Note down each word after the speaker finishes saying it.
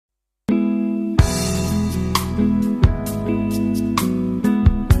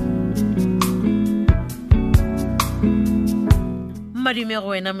madume go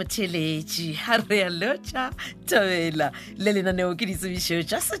wena motheletši ha re a lotša tabela le lenaneo ke ditsebišo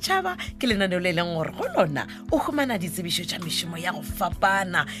tša setšhaba ke lenaneo le leng gore go lona o humana ditsebišo tša mešomo ya go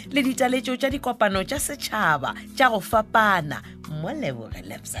fapana le ditaletšo tša dikopano tša setšhaba tša go fapana mo leboge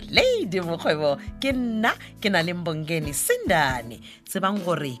lebza lady mokgwebo ke nna ke na le Mbongeni Sindane tsebang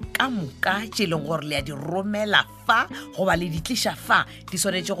gore ka moka tše leng gore le a di romela fa goba le di tliša fa di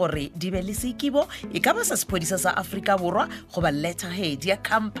swanetše gore di be le sekibo e ka ba sa sephodisa sa Afrika Borwa goba letterhead ya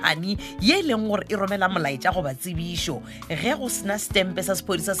company ye leng gore e romela molaetša goba tsebišo ge go sena stempe sa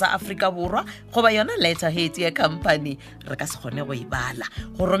sephodisa sa Afrika Borwa goba yona letterhead ya company re ka se kgone go e bala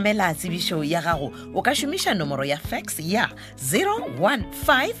go romela tsebišo ya gago o ka šomiša nomoro ya fax ya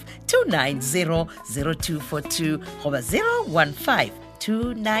 015-290-0242 goba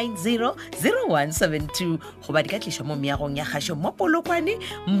 015-290-0172 goba di ka tlišwa mo meagong ya kgašo mo Polokwane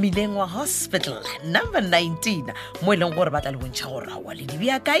mmileng wa hospital number 19 mo e leng gore ba tla le bontšha gore aowa le di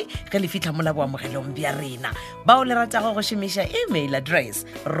bea kae ge le fitlha mo la boamogelong bja rena bao le ratago go šomiša email address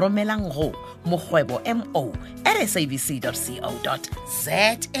romelang go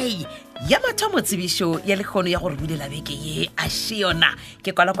mokgwebo@sabc.co.za ya mathomo tsebišo ya lekgono ya gore bulela beke ye a šiona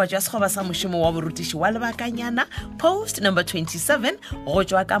ke kwalakwatšo ya sekgoba sa mošomo wa borutiši wa lebakanyana post number 27 go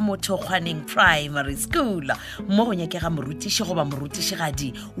tšwa ka Mothokgwaneng primary school mo go nyakega morutiši goba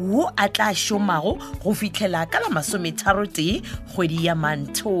morutišigadi wo a tla šomago go fitlhela ka la 31 kgwedi ya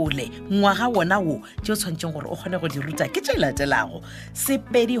Manthole ngwaga wona wo tšeo tshwanetšeng gore o kgone go di ruta ke tše latelago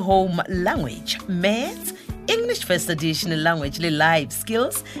Sepedi home language maths English first edition language le life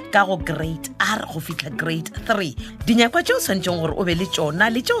skills ka go grade R go fitlha grade 3 dinyakwa tšeo tshwanetšeng gore o be le tšona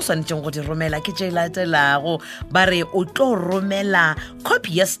le tšeo tshwanetšeng go di romela ke tše latelago ba re o tlo romela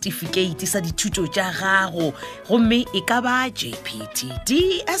copy ya certificate sa dithuto tša gago gomme e ka ba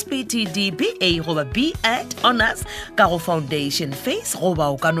JPTD, SPTD, BA goba B.Ed honors ka go foundation phase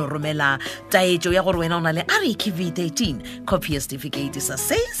goba o ka no romela taetšo ya gore wena o na le REQV 13 copy ya certificate sa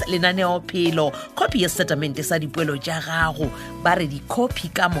SACE lenaneo phelo copy ya settlement sa dipuelo tša gago ba re di-copy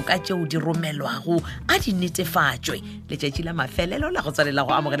ka moka tšeo di romelwago a di netefatšwe letšatši la mafelelo la go tswalela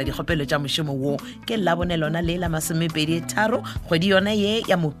go amogela dikgopelo tša mošomo wo ke labone lona le la 23 kgwedi yona ye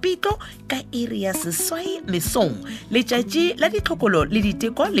ya Mopitlo ka iri ya seswai mesong letšatši la ditlhokolo le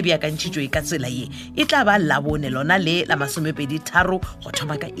diteko le beakantšhitšwe ka tsela ye e tla ba labone lona le la 23 go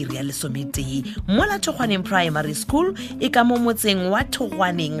thoma ka iri ya 11 mo la Thokgwaneng primary school e ka mo motseng wa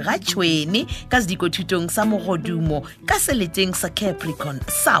Thokgwaneng ga Tšhweni ka sedikothutong sa Mogodumo ka seleteng sa Capricorn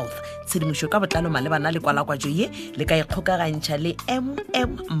South tshedimošo ka botlalo malebana le kwalakwatšo ye le ka ikgokagantšha le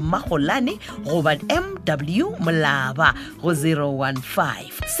MM Magolane goba MW Molaba go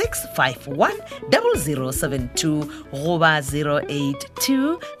 015-651-0072 goba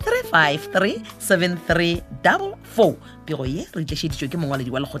 082-353-7344 pego ye re tlišeditšwe ke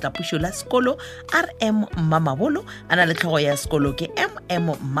mongwaledi wa lekgotlapušo la sekolo RM Mamabolo a na le tlhogo ya sekolo ke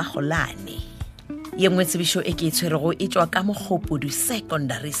MM Magolane ye nngwe tsebišo e ke e tshwerego e tšwa ka Mokgopodu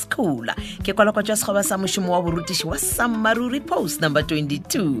secondary school ke kwalakwatšo ya sekgoba sa mošomo wa borutiši wa Sammaruri post number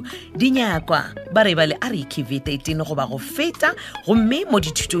 22 dinyakwa ba re ba le REQV 13 goba go feta gomme mo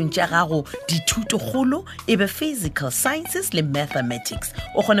dithutong tša gago dithutokgolo e be physical sciences le mathematics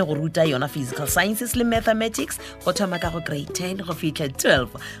o kgone go ruta yona physical sciences le mathematics go thoma ka go grade 10 go fitlha 12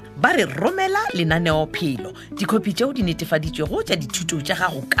 ba re romela lenaneo phelo dikopi tšeo di netefaditšwego tša dithuto tša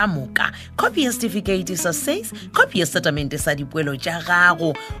gago ka moka copy ya certificate sa SACE copy ya settlement sa dipuelo tša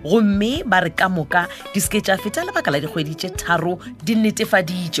gago gomme ba re ka moka di ske tša feta lebaka la dikgwedi tše 3 di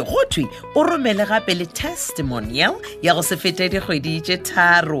netefaditše go thwe o romele gape le testimonial ya go se fete dikgwedi tše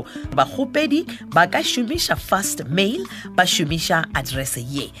 3 bakgopedi ba ka šomiša fast mail ba šomiša address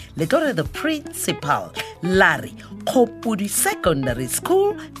ye le tlo re the principal Larry Khopudi Secondary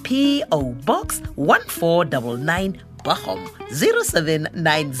School P.O. Box 1499 Bochum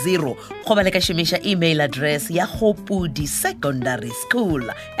 0790 goba le ka šomiša email address ya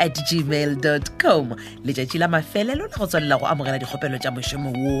khopudisecondary@gmail.com letšatši la mafelelo la go tswalela go amogela dikgopelo tša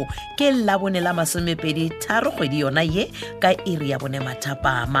mošomo wo ke labone la 23 kgwedi yona ye ka iri ya bone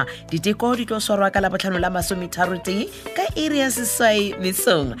mathapama diteko di tlo swarwa ka labohlano la 31 ka iri ya seswai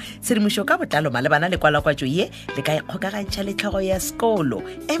mesong tshedimošo ka botlalo malebana le kwalakwatšo ye le ka ikgokagantšha le tlhago ya sekolo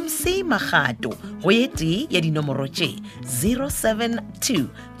MC Magato go ye tee ya dinomoro tše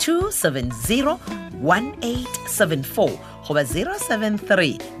 072-270-1874 goba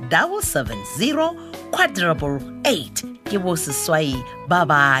 073-770-1874 quadruple 8 ke bo seswai ba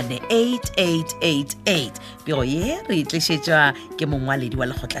bane 8888 pego ye re tlišetšwa ke mongwaledi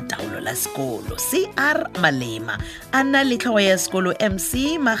wa lekgotla taolo la sekolo CR Malema a nna le tlhogo ya sekolo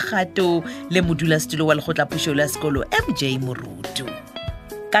MC Magato le modulasetulo wa lekgotla pušo la sekolo MJ Morutu.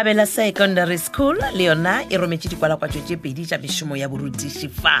 Kabela Secondary School le yona e rometše dikwalakwatšo tše pedi tša mešomo ya borutiši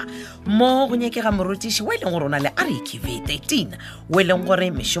fa mo go nyakega morutiši wa e leng gore o na le REQV 13 wa e leng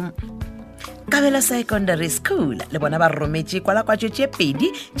gore mešomo Kabela Secondary School le bona ba rometše kwalakwatšo tše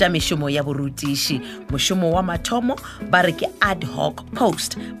pedi tša mešomo ya borutiši. Mošomo wa mathomo ba re ke ad hoc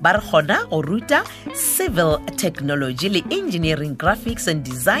post ba re kgona go ruta civil technology le engineering graphics and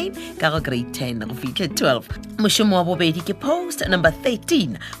design ka go grade 10 go fitlhe 12. Mošomo wa bobedi ke post number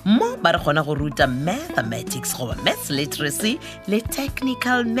 13 mo ba re kgona go ruta mathematics goba maths literacy le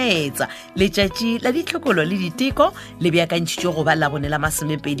technical maths. Letšatši la ditlhokolo le diteko le beakantšitšwe go ba la bone la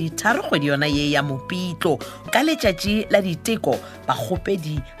masomepedi tharo kgwedi yona ye ya mopitlo. Ka letšatši la diteko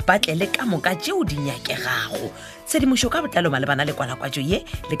bakgopedi ba tle le ka moka tšeo di nyakegago. Tshedimošo ka botlalo malebana le kwalakwatšo ye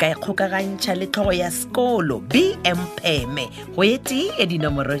le ka ikgokagantšha le tlhogo ya sekolo BM Peme go ye tee e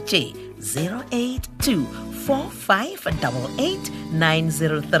dinomoro tše 082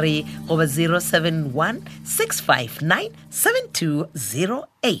 4588903 goba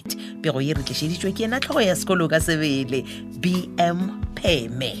 071-659-7208 pego ye re tlišeditšwe ke ena tlhogo ya sekolo ka sebele BM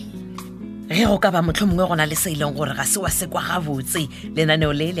Peme. Ge go ka ba mohlomongwe gona le se ileng gore ga se wa se kwa gabotse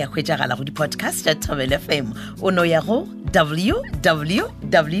lenaneo le le ya hwetšagala go di-podcast tša Thobela FM o no ya go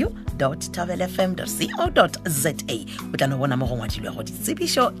www.thobelafm.co.za o tla no bona mo go ngwadilwe go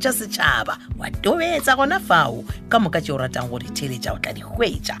ditsebišo tša setšhaba wa tobetsa gona fao ka moka tše o ratang go ditheletša o tla di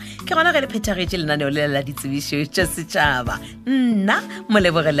hwetša ke gona ge le phethagetše lenaneo le la ditsebišo tša setšhaba. Nna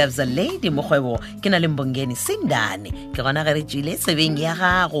molebogele Abza Lady mokgwebo ke na le Mbongeni Sindane ke gona ge re tšwile tsebeng ya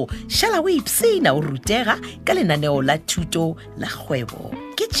gago šala o ipsina o rutega ka lenaneo la thuto la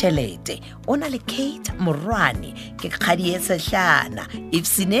kgwebo ke tšhelete o na le Kate Morwane ke kgadi e sehlana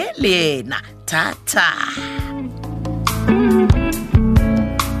ipsine le ena thata.